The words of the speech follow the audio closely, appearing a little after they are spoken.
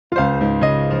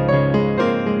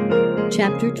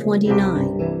Chapter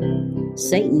 29.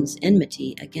 Satan's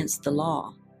Enmity Against the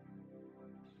Law.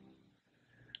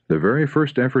 The very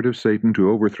first effort of Satan to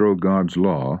overthrow God's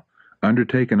law,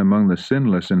 undertaken among the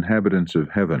sinless inhabitants of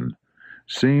heaven,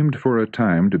 seemed for a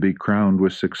time to be crowned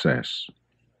with success.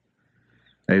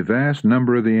 A vast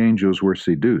number of the angels were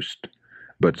seduced,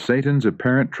 but Satan's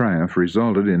apparent triumph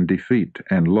resulted in defeat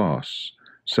and loss,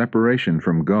 separation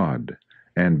from God,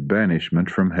 and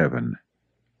banishment from heaven.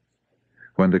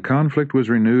 When the conflict was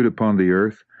renewed upon the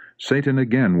earth, Satan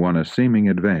again won a seeming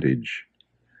advantage.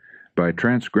 By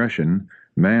transgression,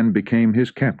 man became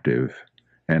his captive,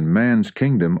 and man's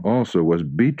kingdom also was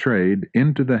betrayed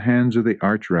into the hands of the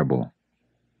arch-rebel.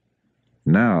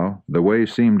 Now the way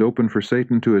seemed open for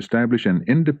Satan to establish an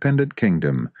independent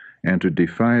kingdom and to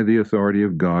defy the authority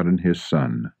of God and His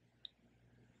Son.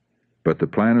 But the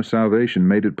plan of salvation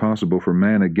made it possible for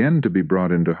man again to be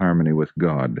brought into harmony with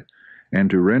God, and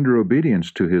to render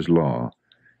obedience to His law,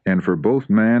 and for both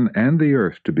man and the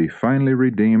earth to be finally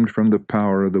redeemed from the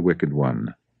power of the wicked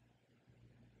one.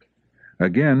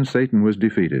 Again Satan was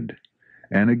defeated,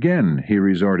 and again he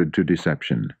resorted to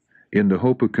deception, in the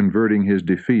hope of converting his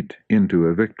defeat into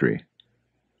a victory.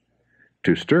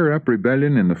 To stir up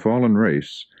rebellion in the fallen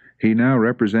race, he now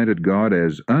represented God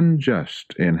as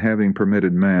unjust in having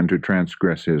permitted man to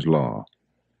transgress His law.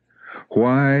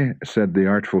 Why, said the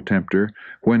artful tempter,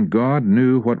 when God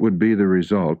knew what would be the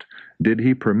result, did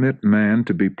He permit man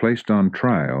to be placed on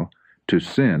trial, to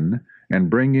sin, and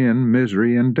bring in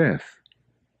misery and death?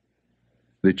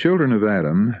 The children of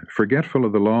Adam, forgetful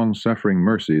of the long-suffering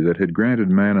mercy that had granted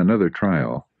man another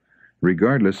trial,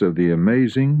 regardless of the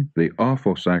amazing, the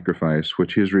awful sacrifice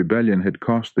which his rebellion had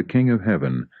cost the King of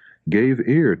Heaven, gave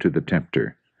ear to the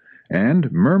tempter,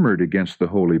 and murmured against the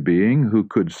holy being who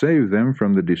could save them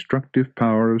from the destructive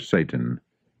power of Satan.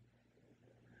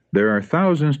 There are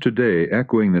thousands today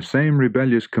echoing the same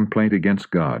rebellious complaint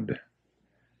against God.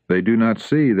 They do not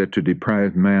see that to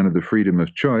deprive man of the freedom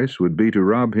of choice would be to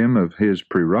rob him of his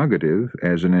prerogative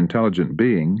as an intelligent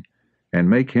being and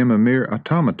make him a mere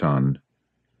automaton.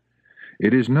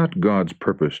 It is not God's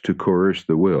purpose to coerce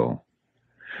the will.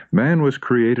 Man was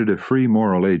created a free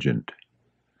moral agent.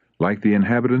 Like the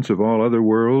inhabitants of all other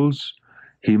worlds,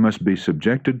 he must be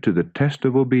subjected to the test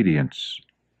of obedience,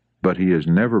 but he is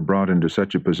never brought into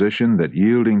such a position that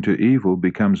yielding to evil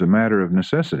becomes a matter of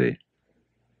necessity.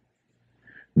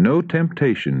 No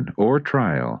temptation or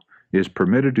trial is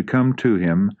permitted to come to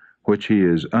him which he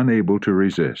is unable to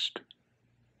resist.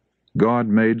 God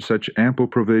made such ample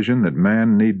provision that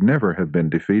man need never have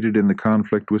been defeated in the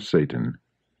conflict with Satan.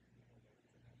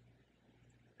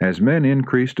 As men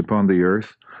increased upon the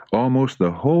earth, almost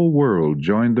the whole world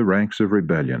joined the ranks of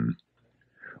rebellion.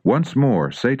 Once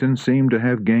more Satan seemed to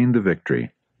have gained the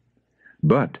victory.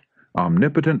 But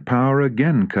omnipotent power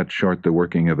again cut short the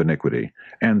working of iniquity,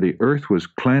 and the earth was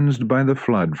cleansed by the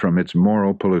flood from its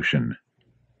moral pollution.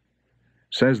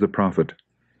 Says the prophet,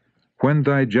 "When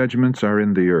thy judgments are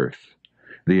in the earth,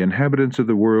 the inhabitants of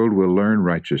the world will learn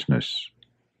righteousness.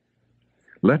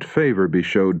 Let favor be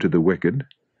showed to the wicked,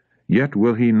 yet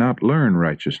will he not learn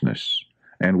righteousness,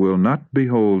 and will not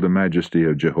behold the majesty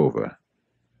of Jehovah."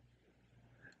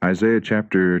 Isaiah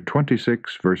chapter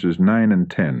 26, verses 9 and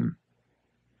 10.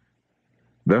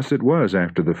 Thus it was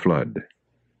after the flood.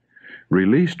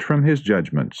 Released from His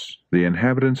judgments, the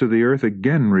inhabitants of the earth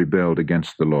again rebelled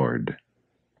against the Lord.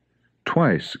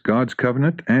 Twice God's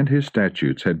covenant and His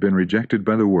statutes had been rejected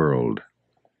by the world.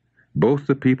 Both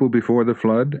the people before the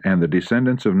flood and the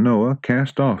descendants of Noah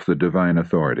cast off the divine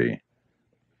authority.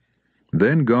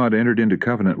 Then God entered into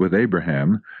covenant with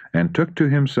Abraham and took to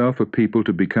Himself a people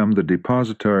to become the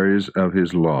depositaries of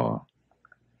His law.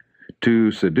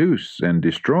 To seduce and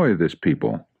destroy this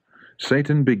people,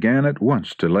 Satan began at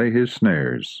once to lay his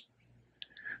snares.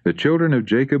 The children of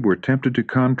Jacob were tempted to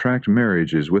contract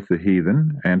marriages with the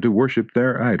heathen and to worship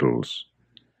their idols.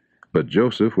 But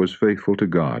Joseph was faithful to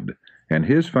God, and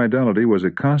his fidelity was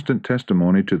a constant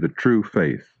testimony to the true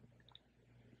faith.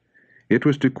 It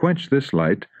was to quench this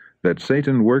light that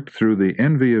Satan worked through the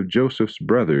envy of Joseph's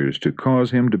brothers to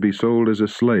cause him to be sold as a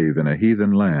slave in a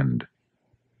heathen land.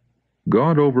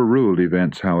 God overruled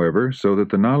events, however, so that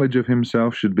the knowledge of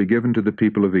Himself should be given to the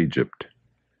people of Egypt.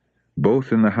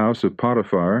 Both in the house of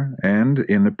Potiphar and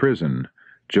in the prison,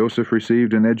 Joseph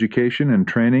received an education and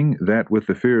training that, with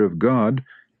the fear of God,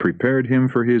 prepared him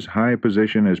for his high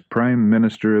position as prime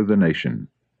minister of the nation.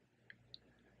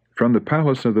 From the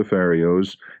palace of the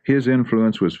Pharaohs, his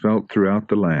influence was felt throughout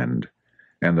the land,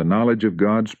 and the knowledge of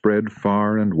God spread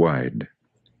far and wide.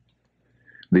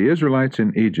 The Israelites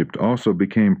in Egypt also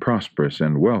became prosperous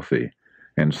and wealthy,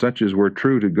 and such as were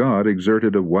true to God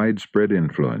exerted a widespread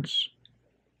influence.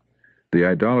 the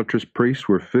idolatrous priests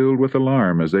were filled with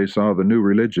alarm as they saw the new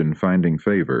religion finding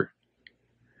favor.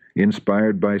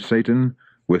 Inspired by Satan,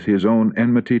 with his own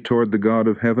enmity toward the God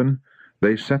of heaven,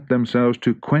 they set themselves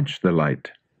to quench the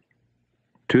light.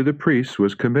 To the priests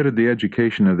was committed the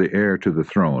education of the heir to the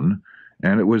throne,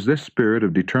 and it was this spirit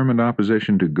of determined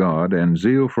opposition to God and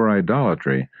zeal for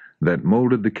idolatry that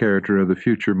molded the character of the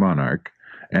future monarch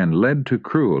and led to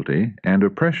cruelty and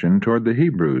oppression toward the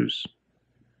Hebrews.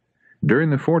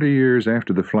 During the 40 years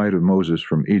after the flight of Moses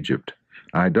from Egypt,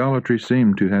 idolatry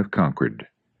seemed to have conquered.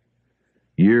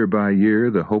 Year by year,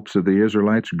 the hopes of the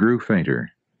Israelites grew fainter.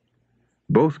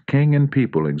 Both king and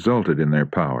people exulted in their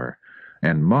power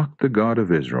and mocked the God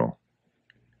of Israel.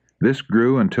 This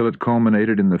grew until it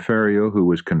culminated in the Pharaoh who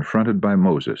was confronted by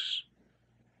Moses.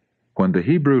 When the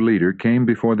Hebrew leader came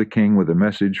before the king with a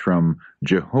message from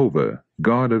Jehovah,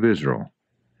 God of Israel,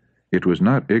 it was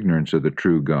not ignorance of the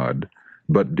true God,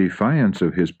 but defiance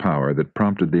of his power that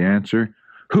prompted the answer,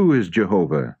 "Who is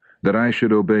Jehovah, that I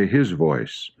should obey his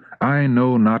voice? I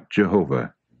know not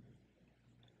Jehovah."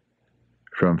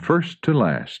 From first to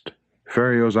last,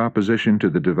 Pharaoh's opposition to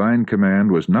the divine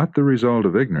command was not the result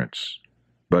of ignorance,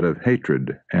 but of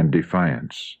hatred and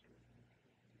defiance.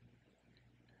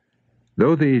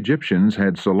 Though the Egyptians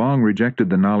had so long rejected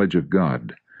the knowledge of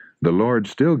God, the Lord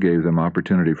still gave them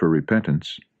opportunity for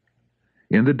repentance.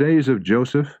 In the days of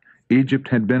Joseph, Egypt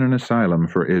had been an asylum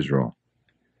for Israel.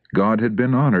 God had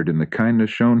been honored in the kindness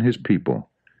shown his people,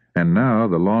 and now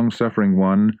the long-suffering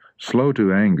one, slow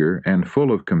to anger and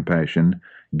full of compassion,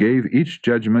 gave each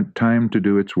judgment time to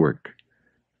do its work.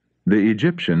 The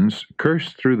Egyptians,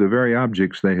 cursed through the very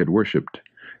objects they had worshipped,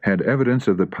 had evidence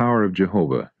of the power of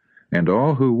Jehovah, and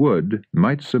all who would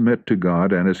might submit to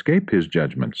God and escape his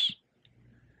judgments.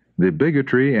 The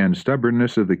bigotry and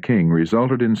stubbornness of the king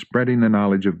resulted in spreading the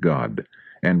knowledge of God,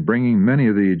 and bringing many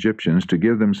of the Egyptians to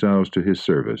give themselves to his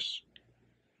service.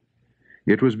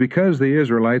 It was because the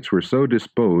Israelites were so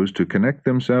disposed to connect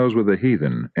themselves with the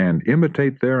heathen and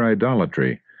imitate their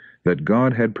idolatry that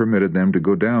God had permitted them to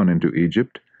go down into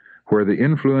Egypt, where the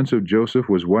influence of Joseph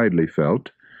was widely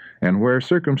felt, and where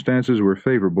circumstances were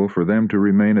favorable for them to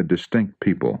remain a distinct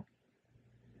people.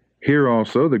 Here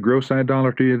also the gross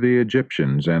idolatry of the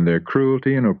Egyptians and their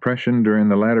cruelty and oppression during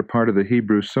the latter part of the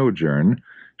Hebrew sojourn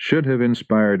should have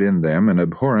inspired in them an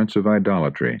abhorrence of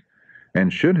idolatry,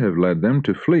 and should have led them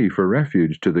to flee for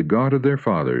refuge to the God of their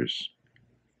fathers.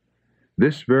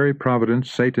 This very providence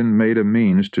Satan made a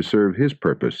means to serve his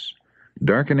purpose,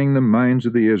 darkening the minds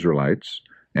of the Israelites,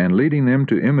 and leading them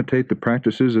to imitate the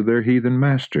practices of their heathen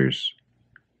masters.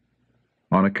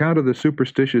 On account of the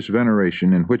superstitious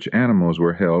veneration in which animals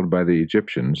were held by the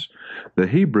Egyptians, the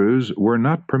Hebrews were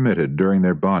not permitted during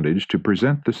their bondage to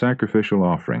present the sacrificial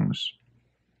offerings.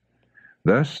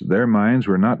 Thus their minds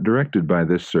were not directed by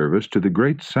this service to the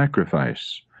great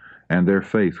sacrifice, and their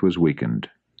faith was weakened.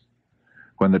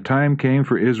 When the time came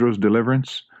for Israel's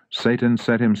deliverance, Satan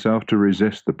set himself to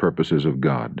resist the purposes of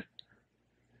God.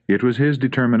 It was his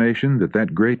determination that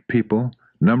that great people,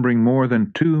 numbering more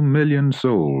than 2 million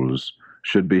souls,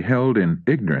 should be held in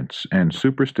ignorance and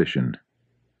superstition.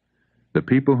 The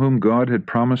people whom God had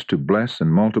promised to bless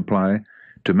and multiply,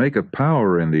 to make a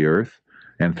power in the earth,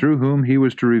 and through whom he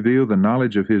was to reveal the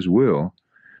knowledge of his will,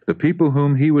 the people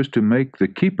whom he was to make the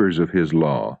keepers of his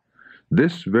law,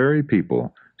 this very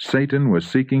people Satan was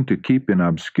seeking to keep in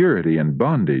obscurity and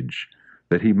bondage,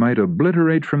 that he might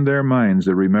obliterate from their minds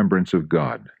the remembrance of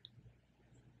God.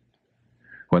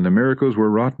 When the miracles were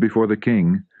wrought before the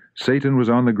king, Satan was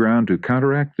on the ground to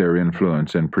counteract their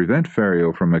influence and prevent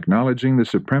Pharaoh from acknowledging the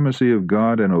supremacy of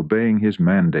God and obeying his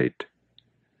mandate.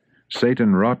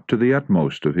 Satan wrought to the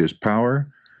utmost of his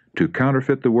power to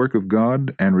counterfeit the work of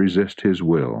God and resist his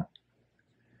will.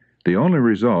 The only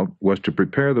result was to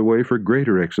prepare the way for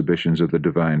greater exhibitions of the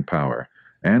divine power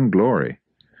and glory,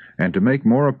 and to make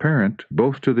more apparent,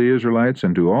 both to the Israelites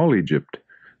and to all Egypt,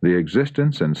 the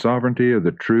existence and sovereignty of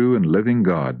the true and living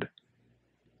God.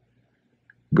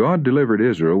 God delivered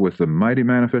Israel with the mighty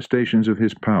manifestations of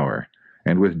his power,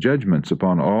 and with judgments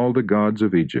upon all the gods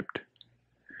of Egypt.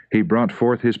 He brought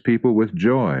forth his people with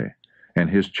joy, and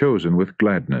his chosen with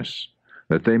gladness,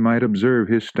 that they might observe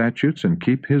his statutes and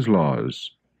keep his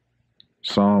laws.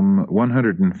 Psalm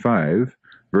 105,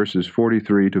 verses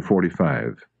 43 to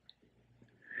 45.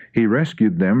 He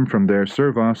rescued them from their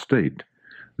servile state,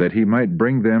 that he might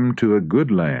bring them to a good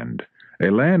land,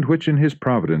 a land which in his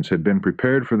providence had been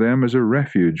prepared for them as a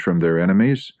refuge from their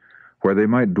enemies, where they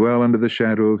might dwell under the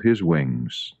shadow of his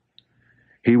wings.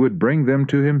 He would bring them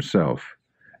to himself,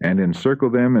 and encircle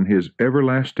them in his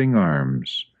everlasting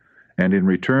arms, and in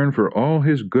return for all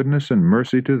his goodness and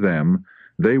mercy to them,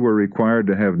 they were required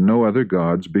to have no other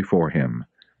gods before him,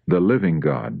 the living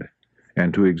God,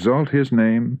 and to exalt his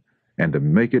name and to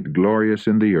make it glorious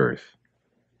in the earth.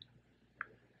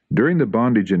 During the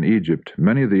bondage in Egypt,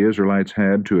 many of the Israelites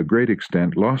had, to a great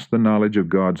extent, lost the knowledge of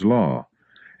God's law,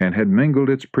 and had mingled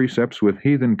its precepts with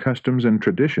heathen customs and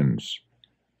traditions.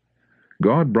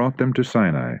 God brought them to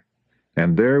Sinai,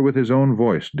 and there with his own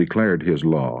voice declared his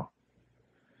law.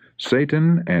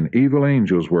 Satan and evil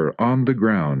angels were on the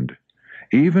ground.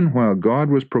 Even while God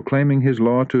was proclaiming his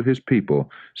law to his people,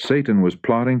 Satan was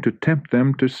plotting to tempt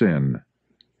them to sin.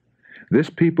 This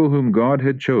people whom God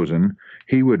had chosen,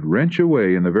 he would wrench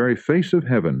away in the very face of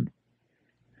heaven.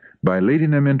 By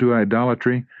leading them into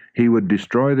idolatry, he would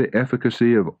destroy the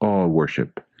efficacy of all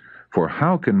worship. For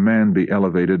how can man be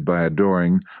elevated by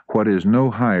adoring what is no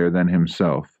higher than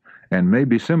himself, and may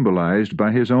be symbolized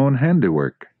by his own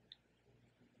handiwork?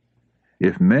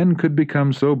 If men could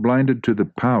become so blinded to the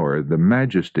power, the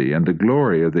majesty, and the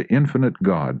glory of the infinite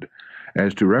God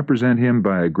as to represent him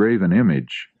by a graven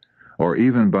image, or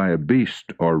even by a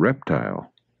beast or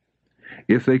reptile,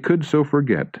 if they could so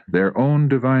forget their own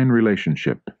divine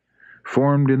relationship,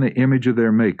 formed in the image of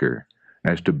their Maker,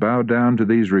 as to bow down to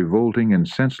these revolting and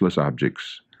senseless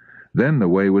objects, then the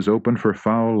way was open for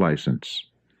foul license.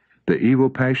 The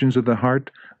evil passions of the heart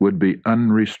would be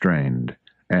unrestrained,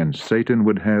 and Satan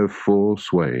would have full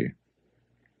sway.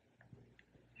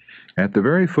 At the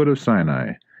very foot of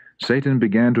Sinai, Satan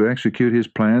began to execute his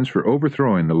plans for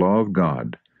overthrowing the law of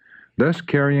God, thus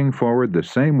carrying forward the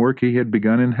same work he had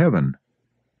begun in heaven.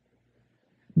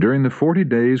 During the 40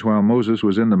 days while Moses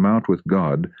was in the mount with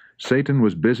God, Satan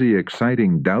was busy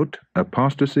exciting doubt,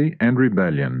 apostasy, and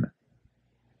rebellion.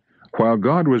 While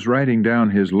God was writing down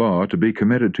his law to be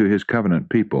committed to his covenant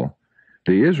people,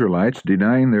 the Israelites,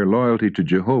 denying their loyalty to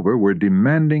Jehovah, were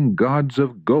demanding gods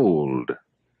of gold.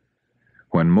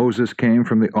 When Moses came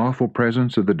from the awful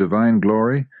presence of the divine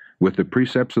glory, with the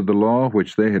precepts of the law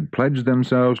which they had pledged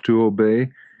themselves to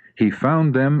obey, he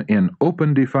found them in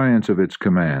open defiance of its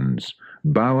commands,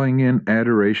 bowing in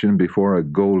adoration before a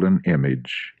golden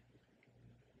image.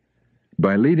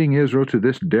 By leading Israel to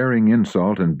this daring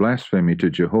insult and blasphemy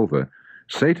to Jehovah,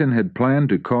 Satan had planned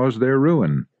to cause their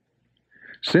ruin.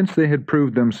 Since they had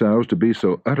proved themselves to be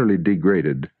so utterly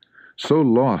degraded, so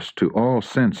lost to all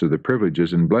sense of the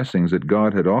privileges and blessings that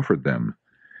God had offered them,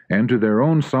 and to their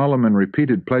own solemn and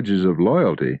repeated pledges of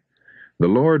loyalty, the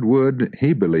Lord would,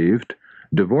 he believed,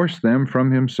 divorce them from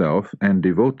himself and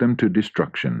devote them to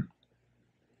destruction.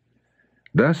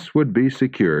 Thus would be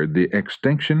secured the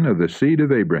extinction of the seed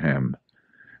of Abraham,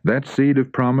 that seed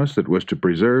of promise that was to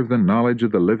preserve the knowledge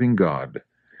of the living God,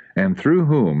 and through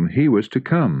whom he was to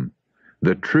come,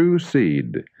 the true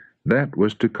seed that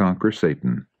was to conquer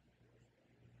Satan.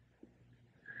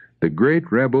 The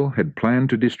great rebel had planned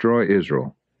to destroy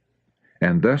Israel,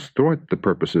 and thus thwart the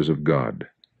purposes of God.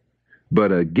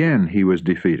 But again he was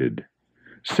defeated.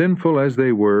 Sinful as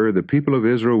they were, the people of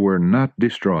Israel were not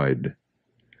destroyed.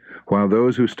 While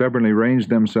those who stubbornly ranged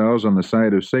themselves on the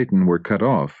side of Satan were cut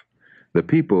off, the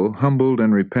people, humbled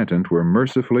and repentant, were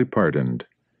mercifully pardoned.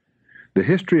 The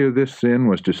history of this sin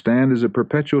was to stand as a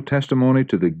perpetual testimony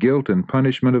to the guilt and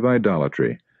punishment of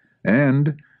idolatry,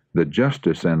 and the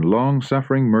justice and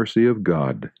long-suffering mercy of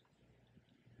God.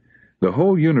 The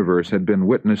whole universe had been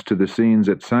witness to the scenes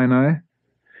at Sinai.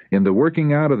 In the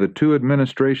working out of the two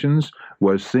administrations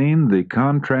was seen the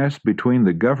contrast between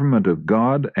the government of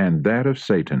God and that of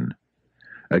Satan.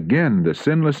 Again, the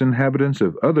sinless inhabitants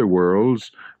of other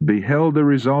worlds beheld the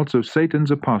results of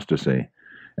Satan's apostasy,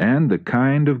 and the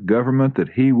kind of government that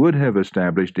he would have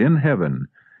established in heaven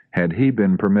had he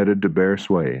been permitted to bear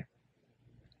sway.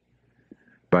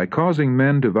 By causing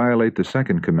men to violate the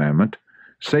second commandment,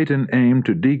 Satan aimed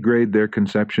to degrade their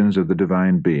conceptions of the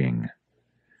divine being.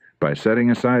 By setting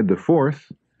aside the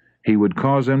fourth, he would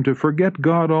cause them to forget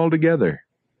God altogether.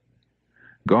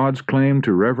 God's claim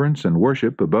to reverence and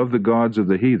worship above the gods of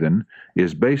the heathen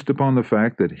is based upon the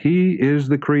fact that he is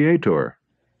the Creator,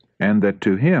 and that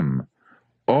to him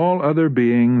all other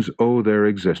beings owe their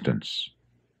existence.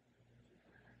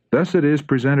 Thus it is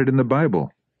presented in the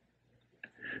Bible.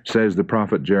 Says the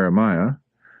prophet Jeremiah,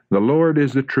 "The Lord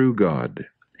is the true God.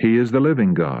 He is the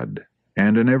living God,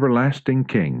 and an everlasting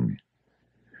King.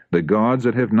 The gods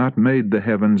that have not made the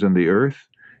heavens and the earth,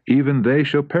 even they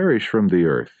shall perish from the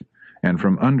earth, and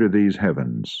from under these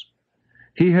heavens.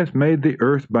 He hath made the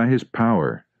earth by his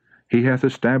power. He hath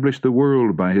established the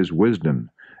world by his wisdom,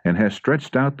 and hath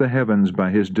stretched out the heavens by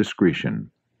his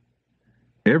discretion.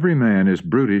 Every man is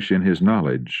brutish in his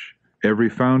knowledge. Every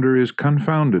founder is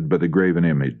confounded by the graven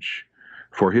image.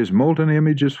 For his molten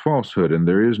image is falsehood, and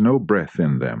there is no breath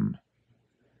in them.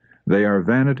 They are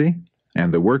vanity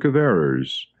and the work of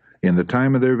errors. In the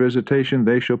time of their visitation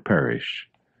they shall perish.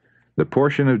 The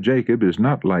portion of Jacob is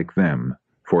not like them,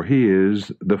 for he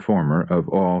is the former of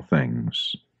all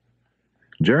things.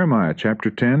 Jeremiah chapter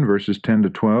 10, verses 10 to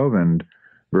 12 and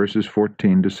verses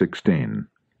 14 to 16.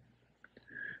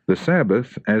 The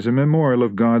Sabbath, as a memorial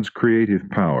of God's creative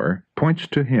power, points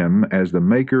to Him as the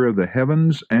maker of the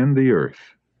heavens and the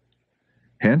earth.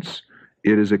 Hence,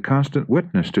 it is a constant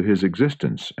witness to His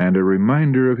existence and a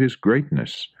reminder of His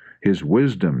greatness, His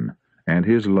wisdom, and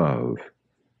His love.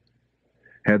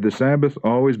 Had the Sabbath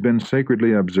always been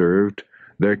sacredly observed,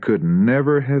 there could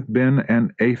never have been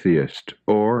an atheist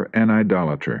or an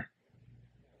idolater.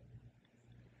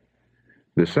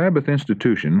 The Sabbath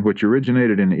institution, which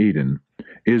originated in Eden,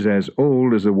 is as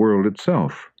old as the world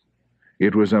itself.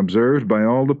 It was observed by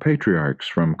all the patriarchs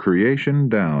from creation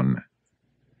down.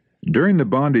 During the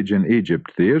bondage in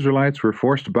Egypt, the Israelites were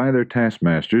forced by their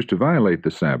taskmasters to violate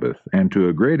the Sabbath, and to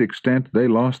a great extent they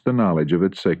lost the knowledge of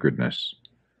its sacredness.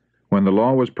 When the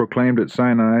law was proclaimed at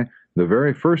Sinai, the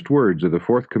very first words of the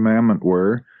fourth commandment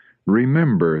were,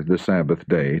 "Remember the Sabbath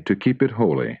day to keep it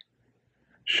holy,"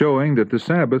 showing that the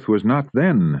Sabbath was not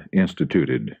then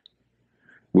instituted.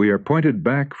 We are pointed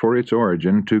back for its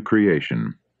origin to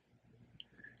creation.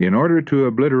 In order to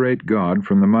obliterate God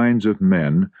from the minds of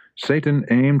men, Satan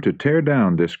aimed to tear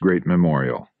down this great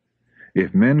memorial.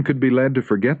 If men could be led to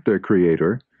forget their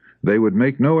Creator, they would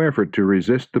make no effort to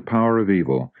resist the power of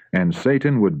evil, and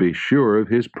Satan would be sure of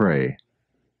his prey.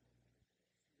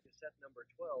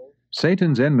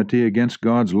 Satan's enmity against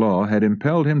God's law had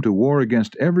impelled him to war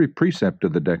against every precept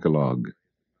of the Decalogue.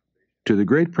 To the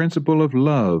great principle of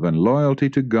love and loyalty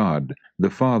to God, the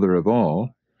Father of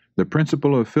all, the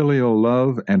principle of filial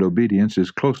love and obedience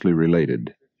is closely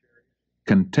related.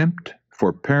 Contempt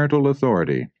for parental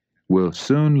authority will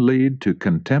soon lead to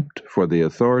contempt for the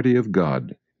authority of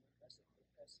God.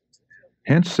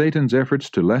 Hence Satan's efforts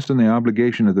to lessen the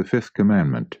obligation of the fifth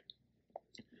commandment.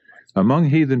 Among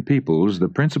heathen peoples, the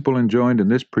principle enjoined in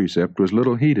this precept was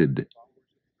little heeded.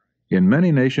 In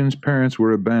many nations, parents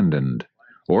were abandoned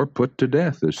or put to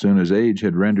death as soon as age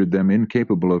had rendered them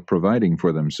incapable of providing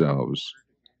for themselves.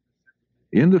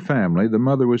 In the family, the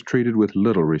mother was treated with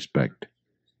little respect,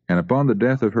 and upon the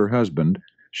death of her husband,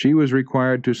 she was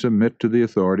required to submit to the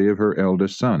authority of her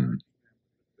eldest son.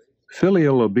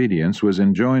 Filial obedience was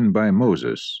enjoined by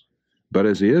Moses, but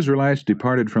as the Israelites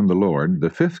departed from the Lord, the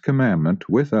fifth commandment,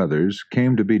 with others,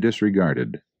 came to be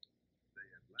disregarded.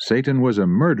 Satan was a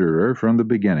murderer from the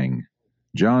beginning.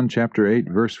 John chapter 8,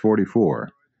 verse 44.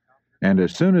 And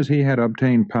as soon as he had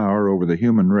obtained power over the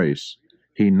human race,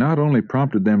 he not only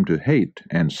prompted them to hate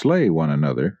and slay one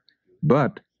another,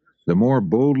 but, the more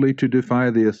boldly to defy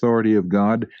the authority of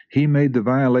God, he made the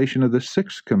violation of the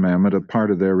sixth commandment a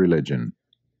part of their religion.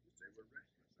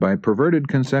 By perverted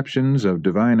conceptions of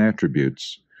divine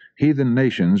attributes, heathen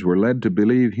nations were led to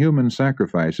believe human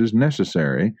sacrifices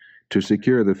necessary to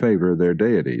secure the favor of their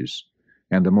deities,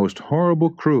 and the most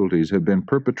horrible cruelties have been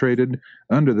perpetrated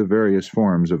under the various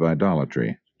forms of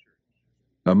idolatry.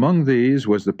 Among these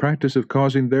was the practice of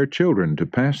causing their children to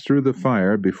pass through the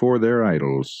fire before their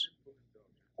idols.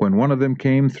 When one of them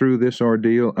came through this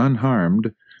ordeal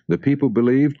unharmed, the people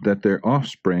believed that their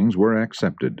offsprings were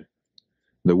accepted.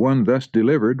 The one thus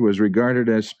delivered was regarded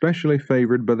as specially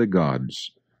favored by the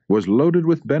gods, was loaded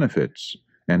with benefits,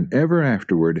 and ever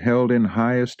afterward held in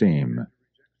high esteem.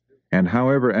 And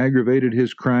however aggravated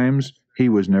his crimes, he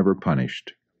was never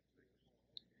punished.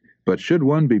 But should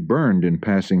one be burned in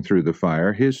passing through the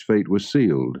fire, his fate was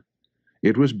sealed.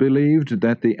 It was believed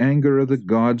that the anger of the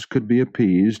gods could be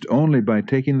appeased only by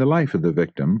taking the life of the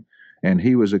victim, and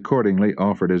he was accordingly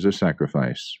offered as a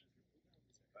sacrifice.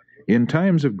 In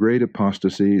times of great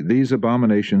apostasy, these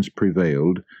abominations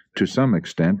prevailed, to some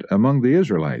extent, among the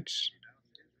Israelites.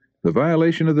 The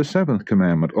violation of the seventh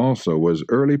commandment also was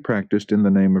early practiced in the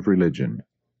name of religion.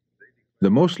 The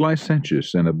most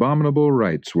licentious and abominable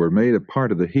rites were made a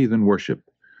part of the heathen worship.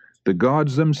 The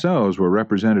gods themselves were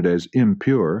represented as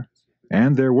impure,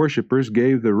 and their worshippers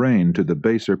gave the rein to the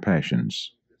baser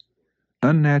passions.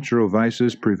 Unnatural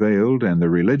vices prevailed, and the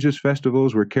religious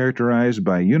festivals were characterized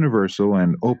by universal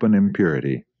and open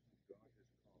impurity.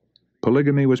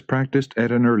 Polygamy was practiced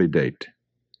at an early date.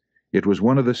 It was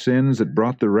one of the sins that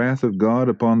brought the wrath of God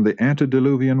upon the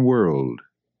antediluvian world.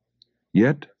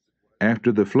 Yet,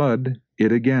 after the flood,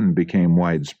 it again became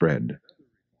widespread.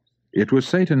 It was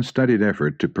Satan's studied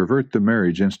effort to pervert the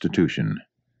marriage institution,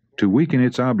 to weaken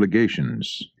its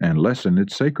obligations, and lessen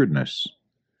its sacredness.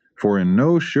 For in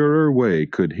no surer way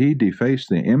could he deface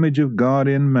the image of God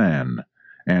in man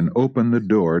and open the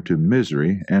door to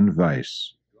misery and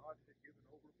vice.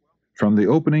 From the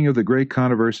opening of the great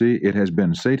controversy, it has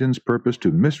been Satan's purpose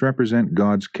to misrepresent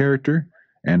God's character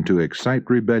and to excite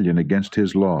rebellion against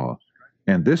his law,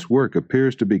 and this work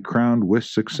appears to be crowned with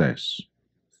success.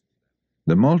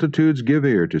 The multitudes give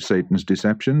ear to Satan's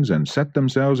deceptions and set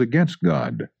themselves against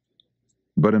God.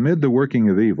 But amid the working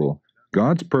of evil,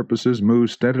 God's purposes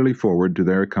move steadily forward to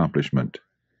their accomplishment.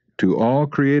 To all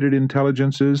created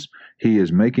intelligences, he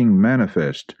is making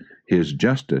manifest his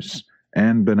justice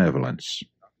and benevolence.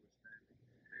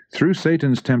 Through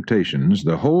Satan's temptations,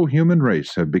 the whole human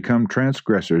race have become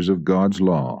transgressors of God's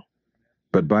law.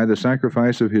 But by the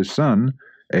sacrifice of his Son,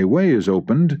 a way is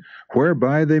opened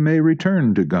whereby they may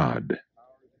return to God.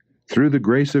 Through the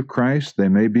grace of Christ, they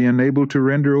may be enabled to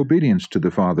render obedience to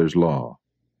the Father's law.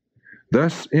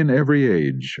 Thus, in every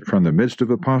age, from the midst of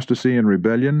apostasy and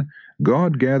rebellion,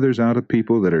 God gathers out a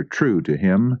people that are true to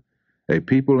him, a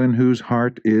people in whose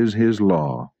heart is his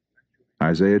law.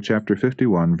 Isaiah chapter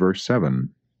 51, verse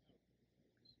 7.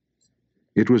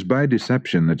 It was by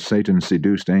deception that Satan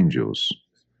seduced angels.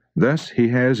 Thus he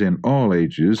has in all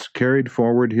ages carried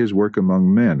forward his work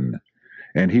among men,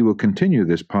 and he will continue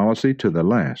this policy to the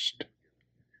last.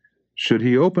 Should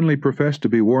he openly profess to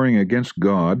be warring against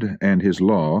God and his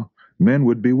law, men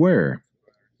would beware.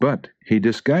 But he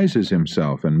disguises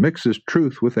himself and mixes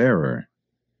truth with error.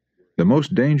 The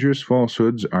most dangerous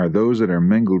falsehoods are those that are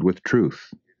mingled with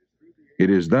truth. It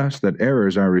is thus that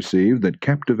errors are received that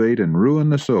captivate and ruin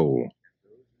the soul.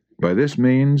 By this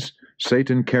means,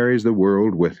 Satan carries the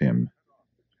world with him.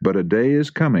 But a day is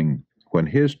coming when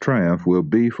his triumph will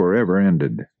be forever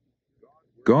ended.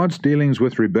 God's dealings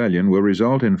with rebellion will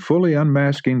result in fully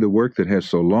unmasking the work that has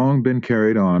so long been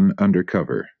carried on under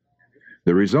cover.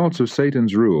 The results of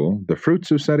Satan's rule, the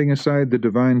fruits of setting aside the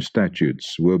divine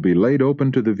statutes, will be laid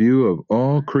open to the view of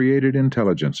all created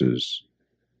intelligences.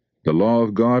 The law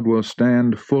of God will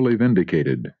stand fully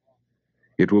vindicated.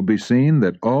 It will be seen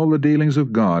that all the dealings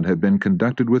of God have been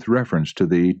conducted with reference to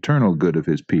the eternal good of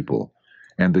his people,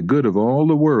 and the good of all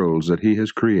the worlds that he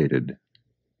has created.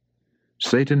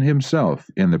 Satan himself,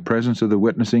 in the presence of the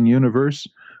witnessing universe,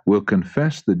 will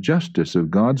confess the justice of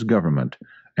God's government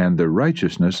and the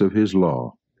righteousness of his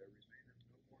law.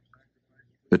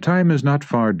 The time is not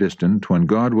far distant when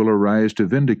God will arise to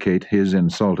vindicate his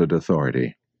insulted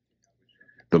authority.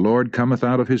 The Lord cometh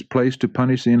out of his place to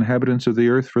punish the inhabitants of the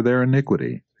earth for their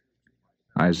iniquity.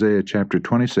 Isaiah chapter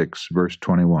 26, verse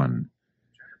 21.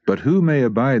 But who may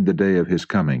abide the day of his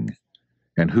coming?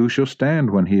 And who shall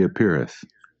stand when he appeareth?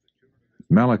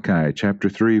 Malachi chapter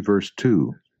 3, verse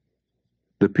 2.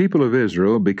 The people of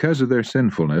Israel, because of their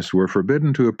sinfulness, were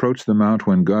forbidden to approach the mount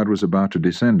when God was about to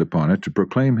descend upon it to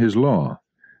proclaim his law,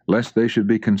 lest they should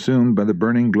be consumed by the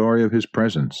burning glory of his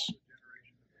presence.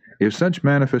 If such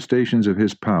manifestations of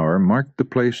his power marked the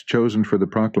place chosen for the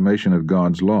proclamation of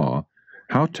God's law,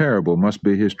 how terrible must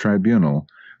be his tribunal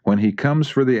when he comes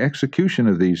for the execution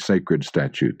of these sacred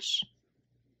statutes.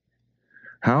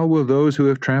 How will those who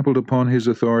have trampled upon his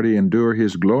authority endure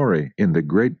his glory in the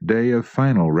great day of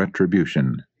final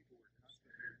retribution?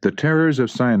 The terrors of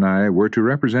Sinai were to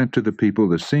represent to the people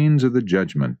the scenes of the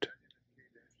judgment.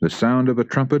 The sound of a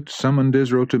trumpet summoned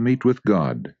Israel to meet with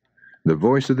God. The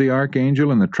voice of the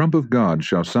archangel and the trump of God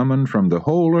shall summon from the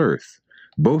whole earth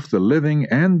both the living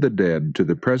and the dead to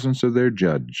the presence of their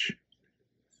judge.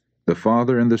 The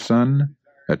Father and the Son,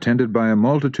 attended by a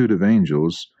multitude of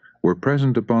angels, were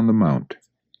present upon the mount.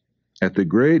 At the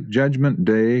great judgment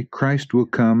day, Christ will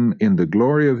come in the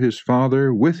glory of his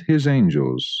Father with his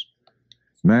angels.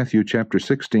 Matthew chapter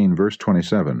 16, verse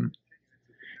 27.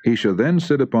 He shall then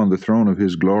sit upon the throne of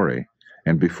his glory,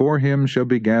 and before him shall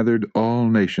be gathered all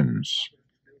nations.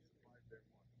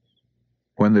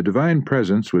 When the divine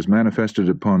presence was manifested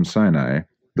upon Sinai,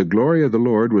 the glory of the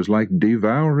Lord was like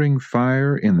devouring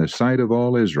fire in the sight of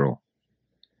all Israel.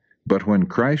 But when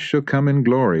Christ shall come in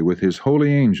glory with his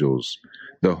holy angels,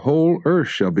 the whole earth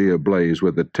shall be ablaze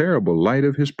with the terrible light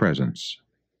of his presence.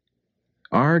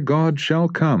 Our God shall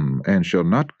come, and shall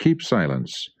not keep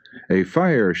silence. A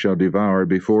fire shall devour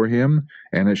before him,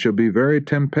 and it shall be very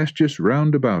tempestuous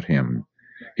round about him.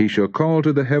 He shall call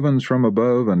to the heavens from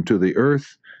above, and to the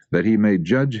earth, that he may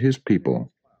judge his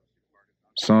people.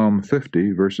 Psalm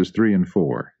 50, verses 3 and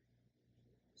 4.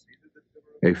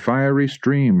 A fiery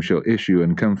stream shall issue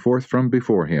and come forth from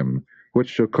before him, which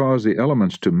shall cause the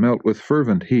elements to melt with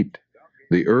fervent heat.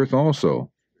 The earth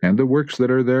also, and the works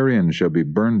that are therein, shall be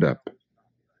burned up.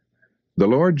 The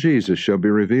Lord Jesus shall be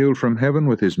revealed from heaven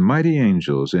with his mighty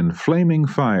angels in flaming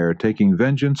fire, taking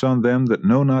vengeance on them that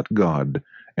know not God,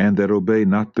 and that obey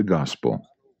not the gospel.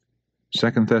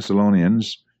 2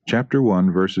 Thessalonians chapter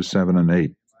 1, verses 7 and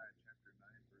 8.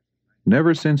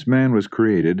 Never since man was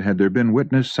created had there been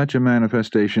witnessed such a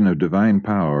manifestation of divine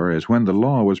power as when the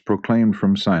law was proclaimed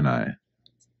from Sinai.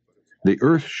 The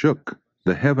earth shook,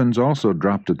 the heavens also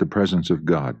dropped at the presence of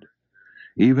God.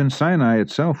 Even Sinai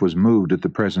itself was moved at the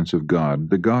presence of God,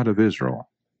 the God of Israel.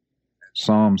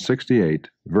 Psalm 68,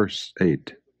 verse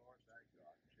 8.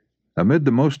 Amid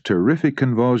the most terrific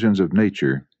convulsions of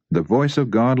nature, the voice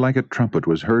of God like a trumpet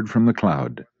was heard from the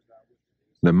cloud.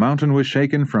 The mountain was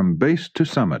shaken from base to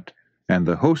summit, and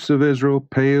the hosts of Israel,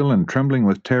 pale and trembling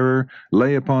with terror,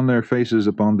 lay upon their faces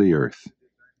upon the earth.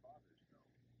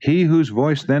 He whose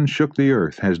voice then shook the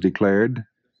earth has declared,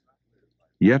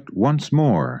 "Yet once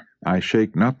more I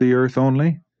shake not the earth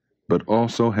only, but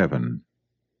also heaven."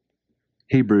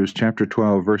 Hebrews chapter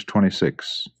 12, verse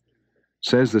 26.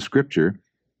 Says the Scripture,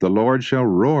 "The Lord shall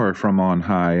roar from on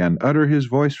high, and utter his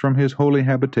voice from his holy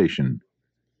habitation,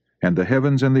 and the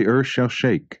heavens and the earth shall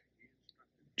shake."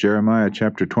 Jeremiah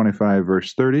chapter 25,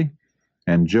 verse 30,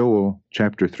 and Joel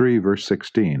chapter 3, verse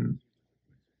 16.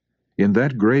 In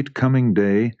that great coming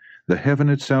day, the heaven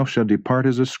itself shall depart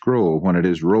as a scroll when it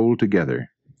is rolled together.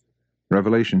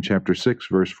 Revelation chapter 6,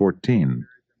 verse 14.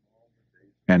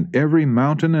 And every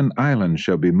mountain and island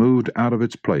shall be moved out of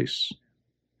its place.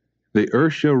 The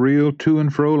earth shall reel to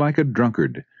and fro like a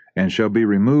drunkard, and shall be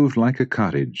removed like a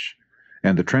cottage.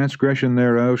 And the transgression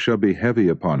thereof shall be heavy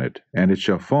upon it, and it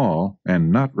shall fall,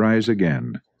 and not rise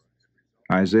again.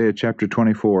 Isaiah chapter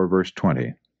 24, verse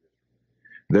 20.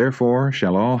 Therefore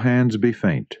shall all hands be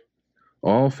faint,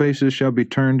 all faces shall be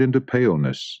turned into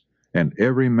paleness, and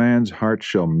every man's heart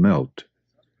shall melt.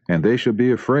 And they shall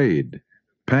be afraid,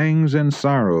 pangs and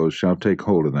sorrows shall take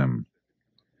hold of them.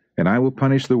 And I will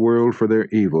punish the world for their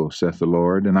evil, saith the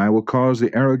Lord, and I will cause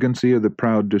the arrogancy of the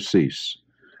proud to cease,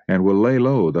 and will lay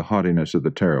low the haughtiness of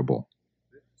the terrible.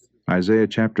 Isaiah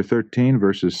chapter 13,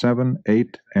 verses 7,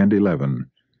 8, and 11,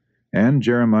 and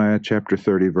Jeremiah chapter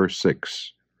 30, verse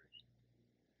 6.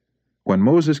 When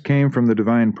Moses came from the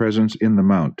divine presence in the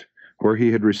mount, where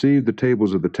he had received the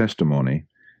tables of the testimony,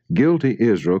 guilty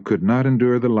Israel could not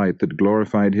endure the light that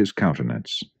glorified his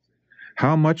countenance.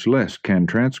 How much less can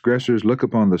transgressors look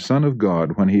upon the Son of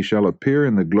God when he shall appear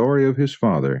in the glory of his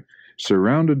Father,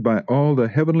 surrounded by all the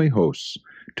heavenly hosts,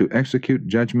 to execute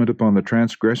judgment upon the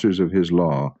transgressors of his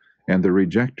law and the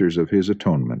rejecters of his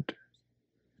atonement.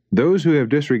 Those who have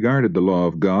disregarded the law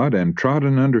of God and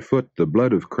trodden underfoot the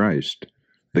blood of Christ,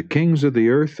 the kings of the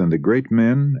earth and the great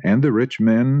men and the rich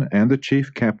men and the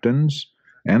chief captains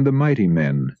and the mighty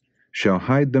men shall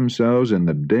hide themselves in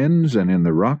the dens and in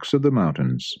the rocks of the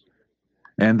mountains.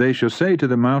 And they shall say to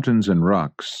the mountains and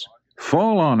rocks,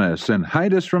 Fall on us, and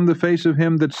hide us from the face of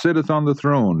him that sitteth on the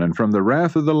throne, and from the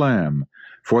wrath of the Lamb.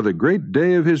 For the great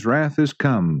day of his wrath is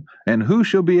come, and who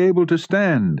shall be able to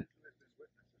stand?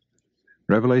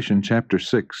 Revelation chapter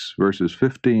 6, verses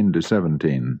 15 to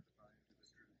 17.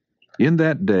 In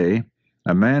that day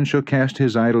a man shall cast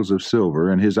his idols of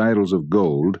silver and his idols of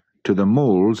gold to the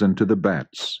moles and to the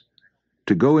bats,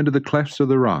 to go into the clefts of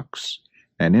the rocks,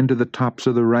 and into the tops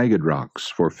of the ragged rocks,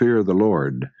 for fear of the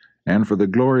Lord, and for the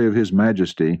glory of his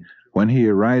majesty, when he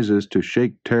arises to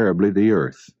shake terribly the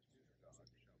earth.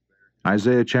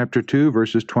 Isaiah chapter 2,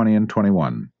 verses 20 and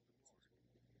 21.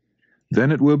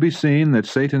 Then it will be seen that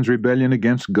Satan's rebellion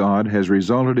against God has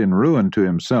resulted in ruin to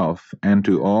himself and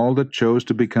to all that chose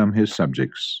to become his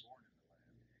subjects.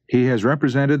 He has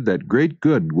represented that great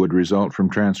good would result from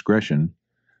transgression,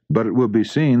 but it will be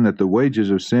seen that the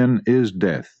wages of sin is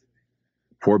death.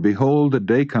 For behold, the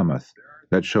day cometh,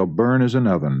 that shall burn as an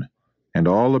oven, and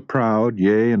all the proud,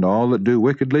 yea, and all that do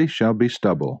wickedly, shall be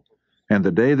stubble. And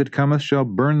the day that cometh shall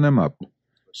burn them up,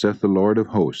 saith the Lord of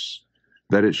hosts,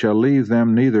 that it shall leave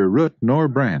them neither root nor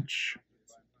branch.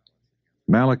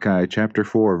 Malachi chapter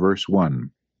 4, verse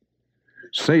 1.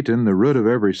 Satan, the root of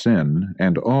every sin,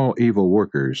 and all evil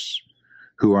workers,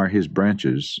 who are his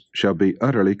branches, shall be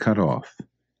utterly cut off.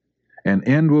 An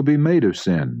end will be made of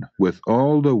sin, with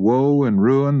all the woe and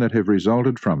ruin that have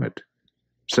resulted from it.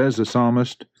 Says the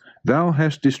psalmist, Thou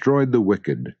hast destroyed the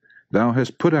wicked, thou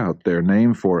hast put out their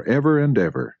name for ever and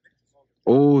ever.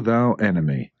 O thou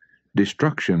enemy,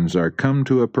 destructions are come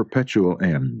to a perpetual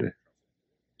end.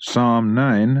 Psalm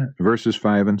 9, verses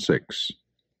 5 and 6.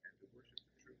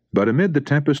 But amid the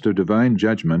tempest of divine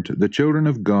judgment, the children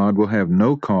of God will have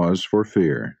no cause for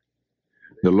fear.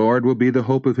 The Lord will be the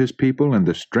hope of his people and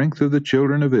the strength of the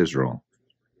children of Israel.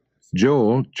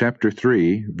 Joel chapter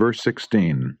 3, verse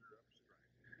 16.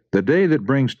 The day that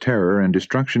brings terror and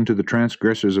destruction to the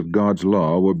transgressors of God's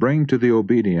law will bring to the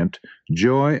obedient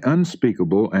joy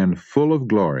unspeakable and full of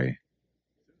glory.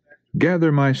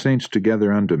 Gather my saints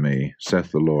together unto me,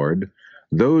 saith the Lord.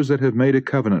 those that have made a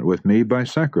covenant with me by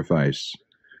sacrifice,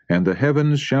 and the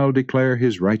heavens shall declare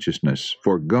his righteousness,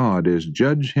 for God is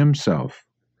judge himself.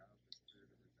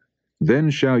 Then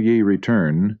shall ye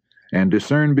return, and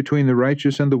discern between the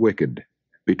righteous and the wicked,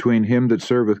 between him that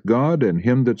serveth God and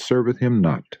him that serveth him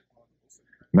not.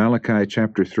 Malachi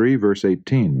chapter 3, verse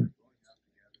 18.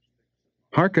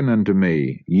 Hearken unto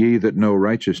me, ye that know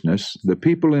righteousness, the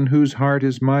people in whose heart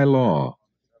is my law.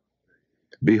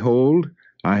 Behold,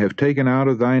 I have taken out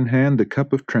of thine hand the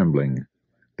cup of trembling.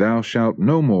 Thou shalt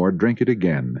no more drink it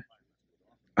again.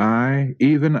 I,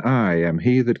 even I, am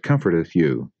he that comforteth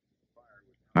you.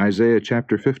 Isaiah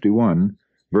chapter 51,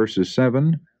 verses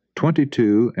 7,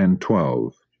 22, and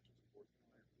 12.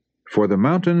 For the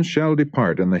mountains shall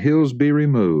depart, and the hills be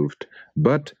removed,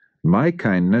 but my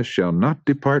kindness shall not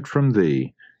depart from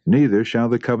thee, neither shall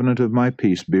the covenant of my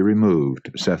peace be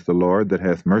removed, saith the Lord that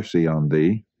hath mercy on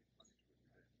thee.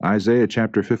 Isaiah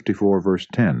chapter 54, verse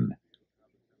 10.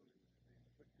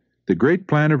 The great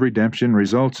plan of redemption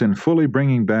results in fully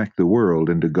bringing back the world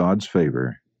into God's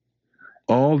favor.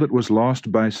 All that was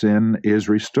lost by sin is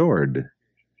restored.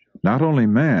 Not only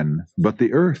man, but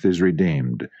the earth is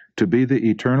redeemed, to be the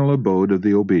eternal abode of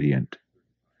the obedient.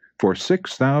 For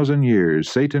 6,000 years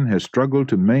Satan has struggled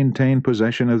to maintain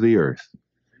possession of the earth.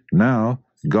 Now,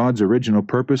 God's original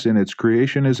purpose in its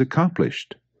creation is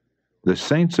accomplished. The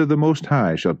saints of the Most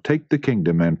High shall take the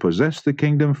kingdom and possess the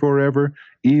kingdom forever,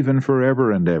 even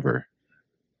forever and ever.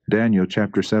 Daniel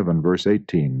chapter 7, verse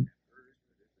 18.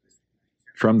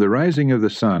 From the rising of the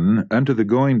sun unto the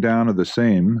going down of the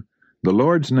same, the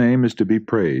Lord's name is to be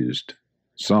praised.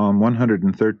 Psalm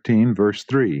 113, verse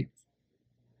 3.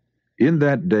 In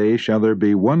that day shall there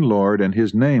be one Lord, and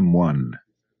his name one.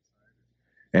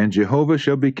 And Jehovah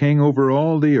shall be king over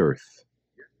all the earth.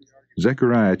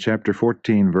 Zechariah chapter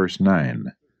 14, verse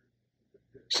 9.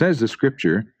 Says the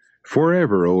Scripture,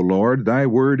 Forever, O Lord, thy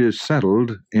word is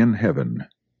settled in heaven.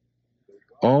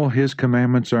 All his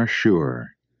commandments are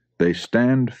sure. They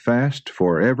stand fast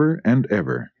forever and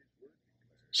ever.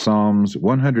 Psalms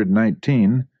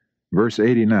 119, verse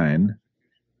 89,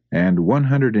 and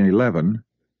 111,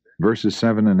 verses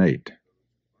 7 and 8.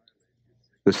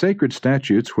 The sacred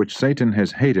statutes which Satan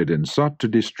has hated and sought to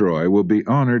destroy will be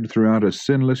honored throughout a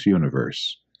sinless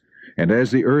universe. And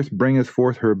as the earth bringeth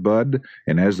forth her bud,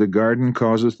 and as the garden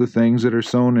causeth the things that are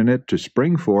sown in it to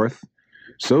spring forth,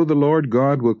 so the Lord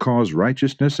God will cause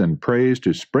righteousness and praise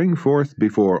to spring forth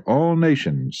before all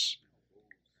nations.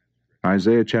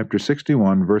 Isaiah chapter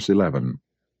 61, verse 11.